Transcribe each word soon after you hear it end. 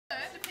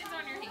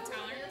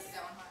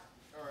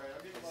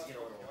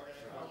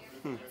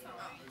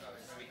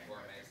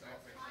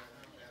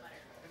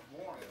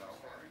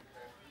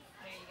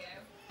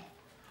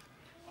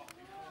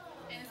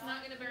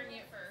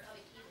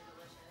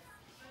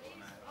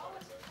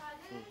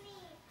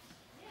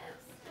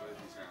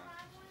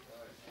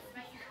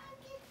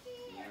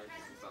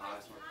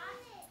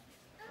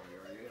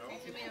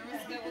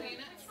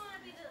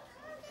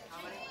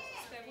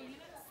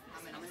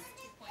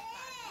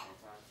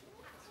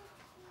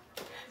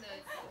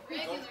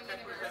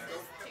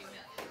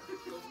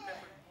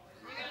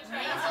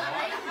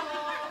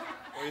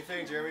you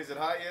think, Jeremy? Is it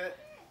hot yet?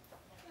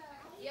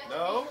 Yeah,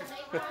 No? Just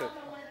a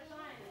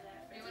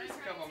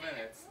couple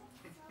minutes.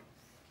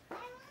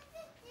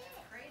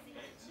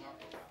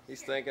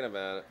 He's thinking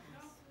about it.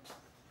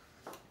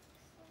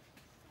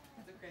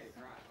 It's okay to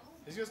cry.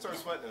 He's gonna start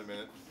sweating in a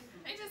minute.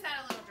 He just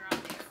had a little drop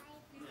there.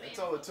 That's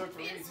all it took for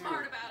me Being too.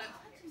 smart about it.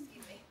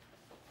 Excuse me.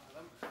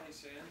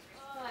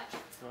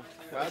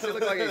 Why does he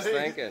look like he's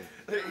thinking?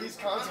 He's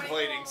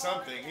contemplating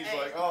something. He's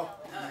like, oh.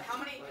 How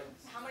many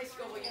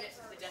Scoville units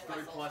is the death by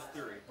 3 plus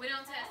 3. We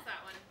don't test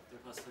that one.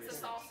 3 plus 3. It's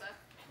a salsa.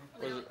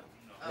 Was it?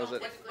 Was it?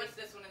 What's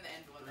this one in the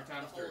end one? 3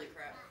 times 3. Holy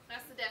crap.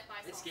 That's the death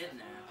by salsa. It's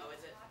getting there. Oh, is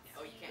it?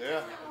 Oh, you can't.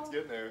 Yeah, it's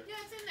getting there. Yeah,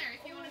 it's in there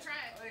if you want to try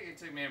I it. think it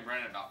took me and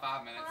Brennan about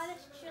 5 minutes.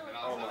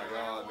 Oh my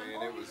god,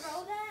 man. It was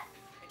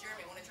Hey,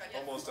 Jeremy, want to try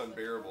death? almost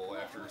unbearable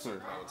after a certain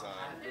amount of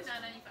time. It's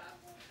 $9.95.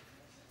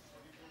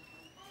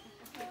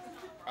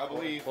 I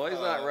believe Well, he's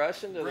not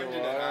rushing to the Brendan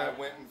water. and I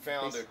went and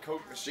found a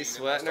Coke machine He's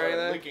and I sweating or started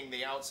anything? licking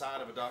the outside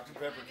of a Dr.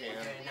 Pepper can.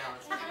 Okay, now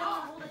it's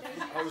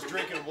I was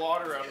drinking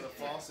water out of the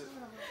faucet.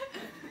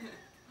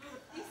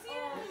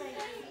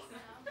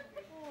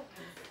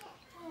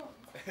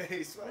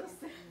 Hey, sweating.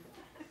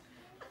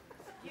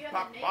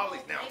 Pop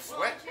Molly's now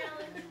sweating.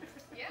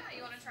 Yeah,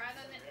 you want to try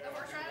the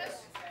horseradish?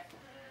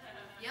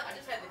 Yep. I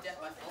just had the death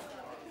by salsa.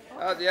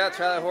 Oh yeah,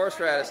 try the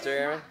horseradish,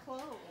 Jeremy.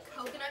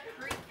 Coconut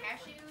cream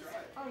cashews.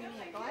 Have you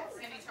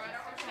tried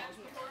our horseradish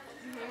before?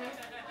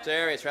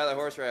 Jeremy, try the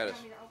horseradish.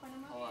 So,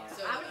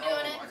 I'm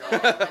doing it.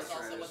 My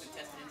salsa wasn't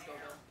tested in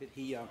Scoville. Did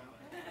he, I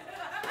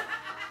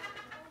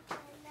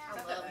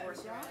love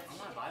horseradish. I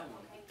want to buy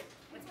one.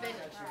 It's been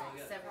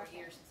several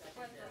years since I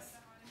did this.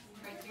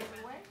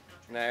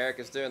 Now Eric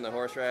is doing the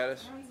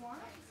horseradish.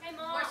 Hey,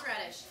 Mom.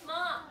 Horseradish.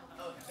 Mom.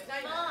 Oh,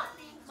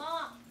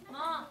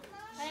 Mom.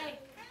 Hey,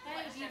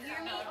 do you hear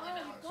me?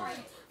 Oh, God.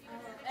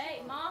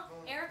 Hey, Mom.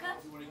 Erica.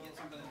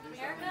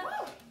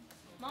 Erica.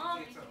 Mom.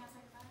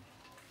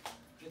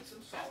 Get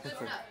some salt. Good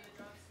stuff.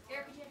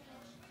 Erica.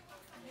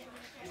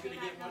 You're gonna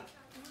get one?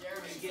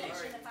 Jeremy, get it. I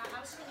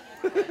was going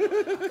to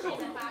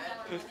get $5.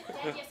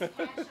 Dad, yes,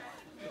 cash.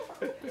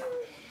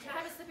 Can I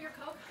have a sip of your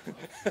Coke?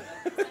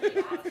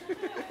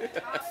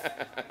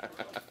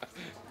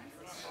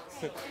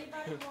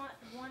 Anybody want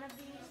one of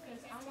these?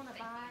 Because I want to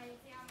buy.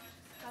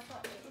 I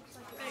thought it looks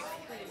like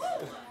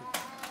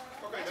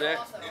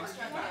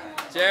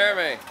it's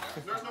Jeremy.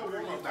 There's no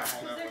warm up time on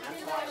that one.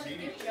 It's hot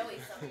immediately.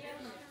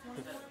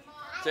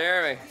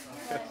 Jeremy.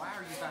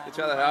 You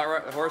try the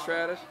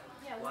horseradish?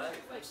 What?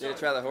 You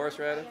try the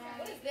horseradish?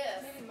 What is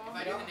this? If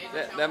I do the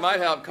nasal That might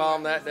help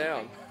calm that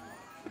down.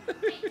 Hey,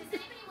 does anybody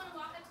want to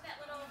walk up to that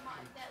little?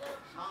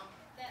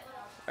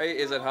 Hey,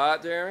 is it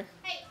hot, Jeremy?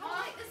 Hey,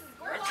 Molly, this is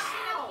we're walking up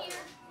here.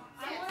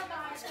 I want to buy.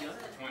 It's good. It's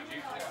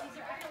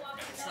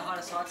It's the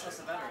hottest hot sauce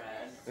I've ever had.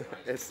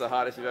 It's the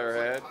hottest you've ever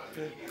had.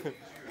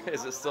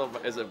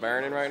 Is it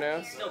burning right now?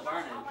 It's still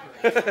burning.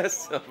 It's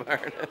still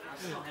burning. I'm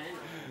still handling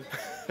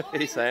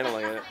it. He's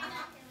handling it.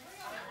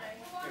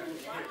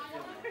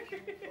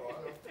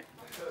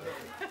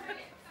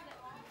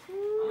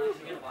 I'm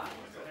actually gonna buy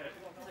one. It's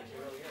actually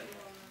really good.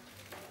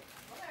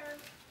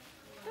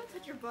 Don't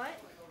touch your butt.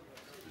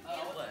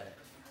 I'll let it.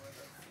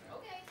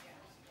 Okay.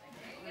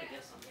 I'm gonna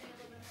get some.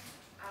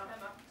 I don't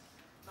have my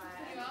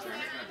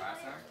Jeremy's gonna buy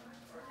some.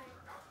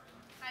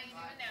 How you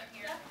doing down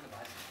here? I'm gonna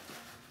buy some.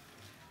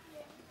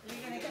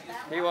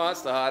 He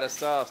wants the hottest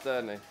sauce,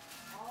 doesn't he? Are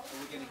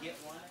we gonna get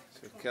one?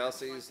 So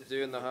Kelsey's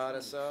doing the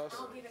hottest sauce.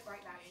 I'll give it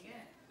right back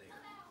again.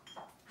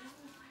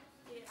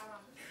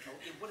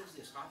 Okay, what is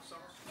this, hot sauce?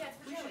 Yeah,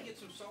 it's for We should jelly. get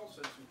some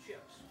salsa and some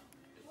chips.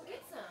 We'll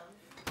get some.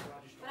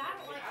 But I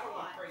don't like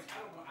hot. crazy.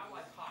 I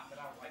like hot, but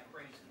I don't like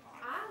crazy hot.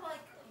 I like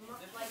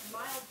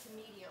mild to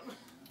medium.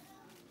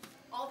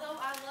 Although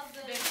I love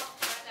the. Then don't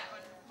try that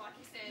one, like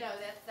you said. No,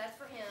 that's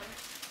for him.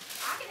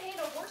 I can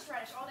handle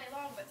horseradish all day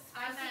long, but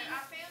I know. spicy.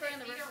 I found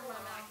burn that the roof either of my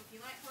one, mouth. like if you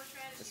like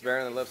horseradish, It's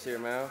better than the lips of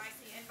your mouth.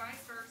 spicy, and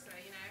vice versa,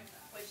 you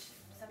know. Which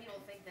some people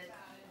think that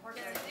It's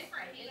horseradish. a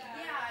different heat.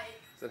 Yeah,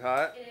 Is it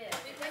hot? it is.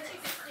 It makes you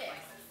sick.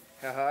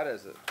 How hot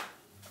is it?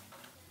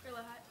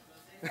 Really hot.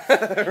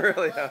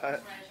 Really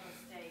hot. Horseradish on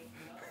steak.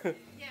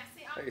 Yeah,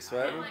 see, Are I you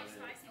sweating? like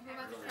spicy. We're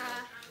about to try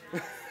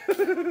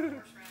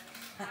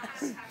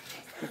horseradish.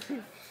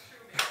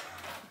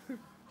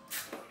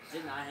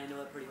 Didn't I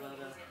handle it pretty well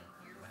though?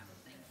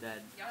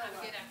 Dad. Y'all have a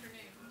good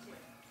afternoon.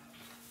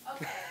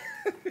 Okay.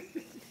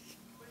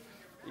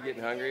 You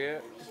getting hungry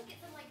yet? We should get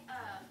some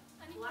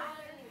honey black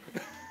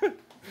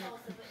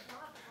salsa, but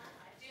not.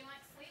 Do you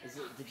like sweet? Is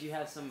it, did you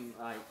have some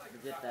like the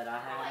dip that I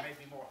had?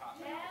 Maybe more hot.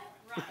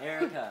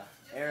 Dad,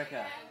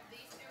 Erica.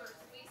 These two are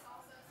sweet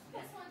salsas.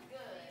 this one's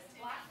good.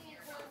 Black bean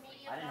corn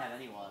medium. I didn't have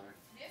any water.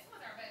 This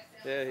one's our best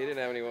seller. Yeah, he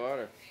didn't have any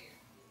water.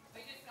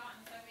 We just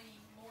gotten so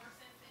many more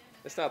since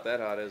then. It's not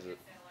that hot, is it?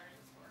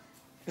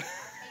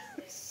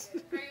 Are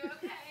you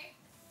okay?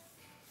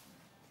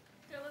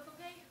 Do I look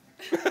okay?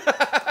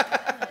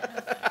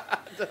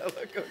 Does that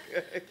look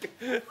okay?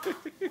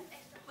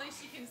 At least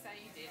you can say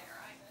you did it,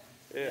 right?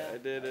 Yeah, I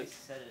did I it.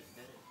 said it.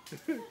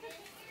 Did it.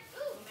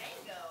 Ooh,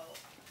 mango.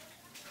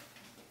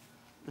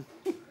 Have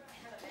a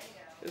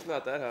mango. It's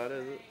not that hot,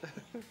 is it?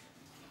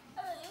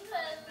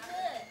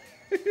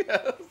 Is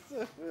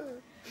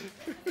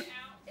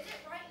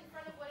it right in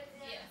front of what it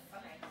is? Yes.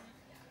 Okay.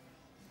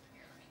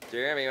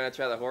 Jeremy, you want to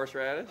try the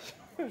horseradish?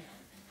 Oh,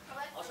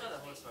 that's I'll try the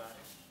delicious.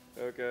 horseradish.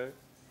 Okay.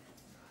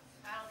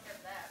 I don't care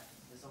for that.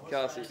 Is the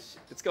Kelsey,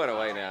 horseradish? it's going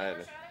away now,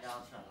 isn't it? Yeah,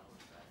 I'll try the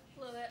horseradish.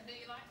 Little bit. Do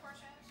you like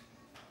horseradish?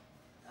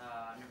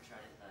 I've never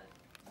tried it, but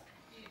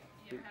You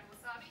ever had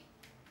wasabi?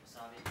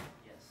 wasabi,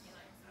 yes. You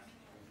like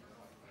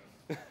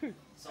wasabi?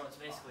 So it's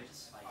basically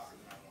just spicy.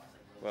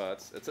 Well,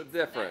 it's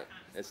different.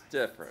 It's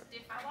different.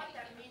 Different. I like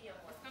that medium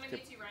one. It's gonna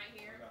get you right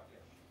here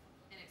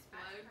and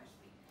explode,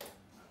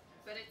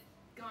 but it's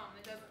gone.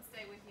 It doesn't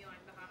stay with you like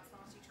the hot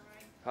sauce you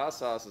tried. Hot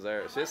sauce is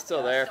there. It's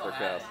still Yeah, there I for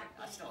still have Kelsey.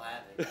 it. I still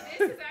have it.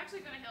 This is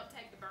actually gonna help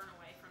take the burn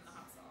away from the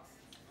hot sauce.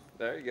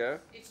 There you go.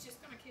 It's just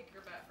gonna kick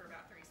your butt for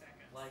about 3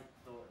 seconds. Like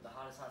the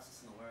hottest hot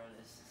sauce in the world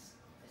is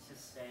it's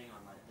just staying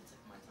on the tip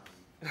of my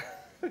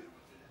tongue.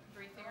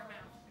 Breathe through your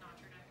mouth, not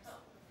your nose.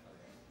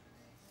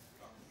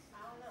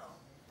 I don't know.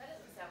 That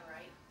doesn't sound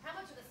right. How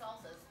much are the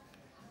salsas?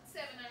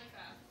 $7.95.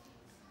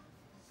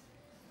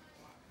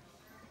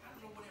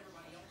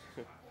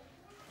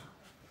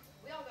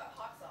 We all got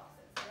hot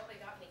sauces. Nobody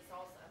got any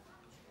salsa.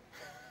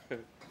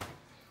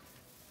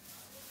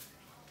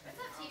 That's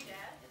up to you,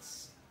 Dad.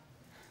 It's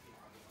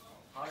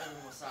hotter than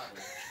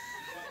wasabi.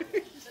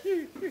 It's a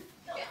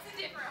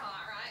different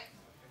hot, right?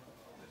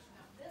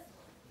 This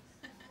one.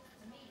 The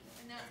medium.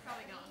 And now it's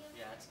probably gone.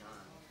 Yeah, it's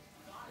gone.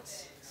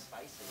 It's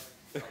spicy.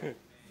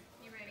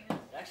 You ready, huh?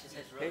 It actually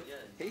tastes really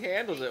good. He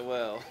handles it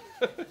well.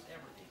 Everything.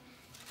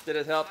 Did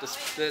it help to?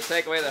 Did it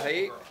take away the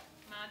heat?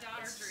 My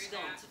daughter It's drew still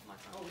on the that. tip of my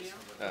tongue. It's still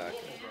Oh, the okay.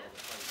 world, the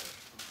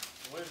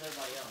flavor. Where's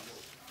everybody else?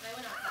 They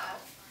went outside.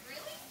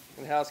 Really?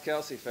 And how's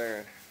Kelsey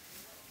faring?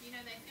 You know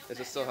they filmed Is it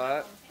that still here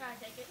hot? on- Try to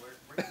take it.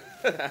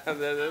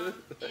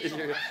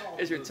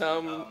 is your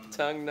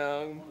tongue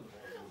numb?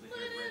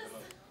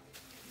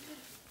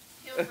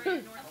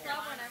 Hillsborough, North I'm slobbering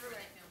Carolina,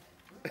 everywhere.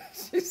 they filmed it.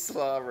 She's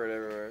slobbering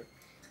everywhere.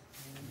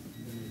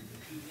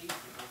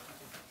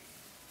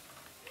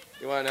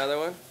 You want another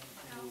one?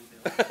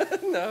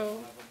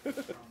 No. I got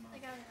it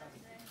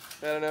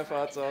today. Had enough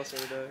hot sauce for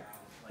the day.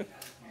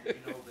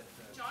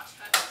 Josh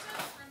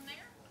Hutchinson from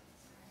there?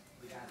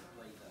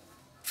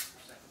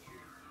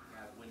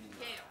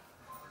 Gale.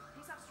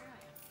 He's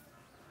Australian.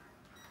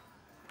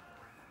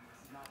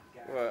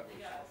 What? What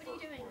are you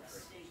doing?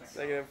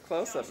 Taking a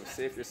close up and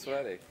see if you're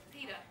sweaty.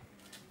 Pita.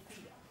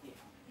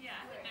 Yeah, I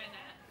didn't know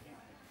that.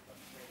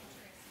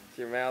 Is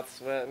your mouth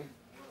sweating?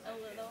 A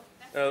little.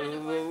 That's Oh, kind of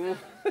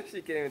what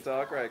she can't even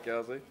talk right,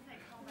 Kelsey. they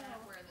call that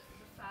where the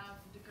 5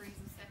 degrees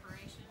of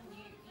separation.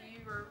 You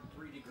were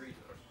 3 degrees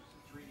of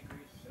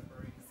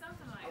separation.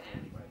 something like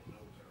that.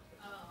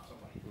 Oh.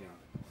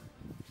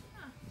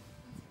 Huh.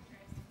 That's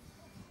interesting.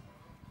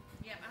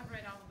 Yep, I've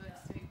read all the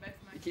books too. Both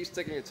my You keep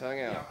sticking your tongue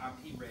Yeah, out.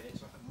 he read it,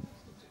 so I looked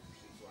at it,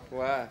 so I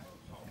Why?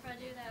 If I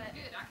do that,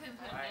 Good, I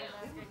couldn't put it Alright.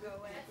 down. it's gonna go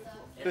away.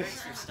 It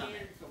hurts your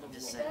stomach. I'm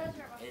just saying.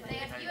 It They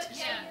have you hurts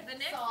your at stomach. The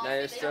next sauce. Now your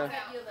They don't stomach-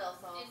 have UofL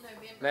sauce. in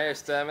November. Now your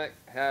stomach,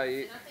 how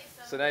you? And I think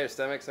some So now your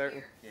stomach's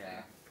hurting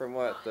Yeah. from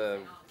what?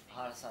 The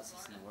Hottest hot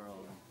sauce in the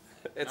world.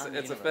 it's Not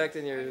it's universe.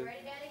 affecting Are you your.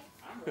 ready, Daddy?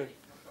 I'm ready.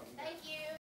 Thank you.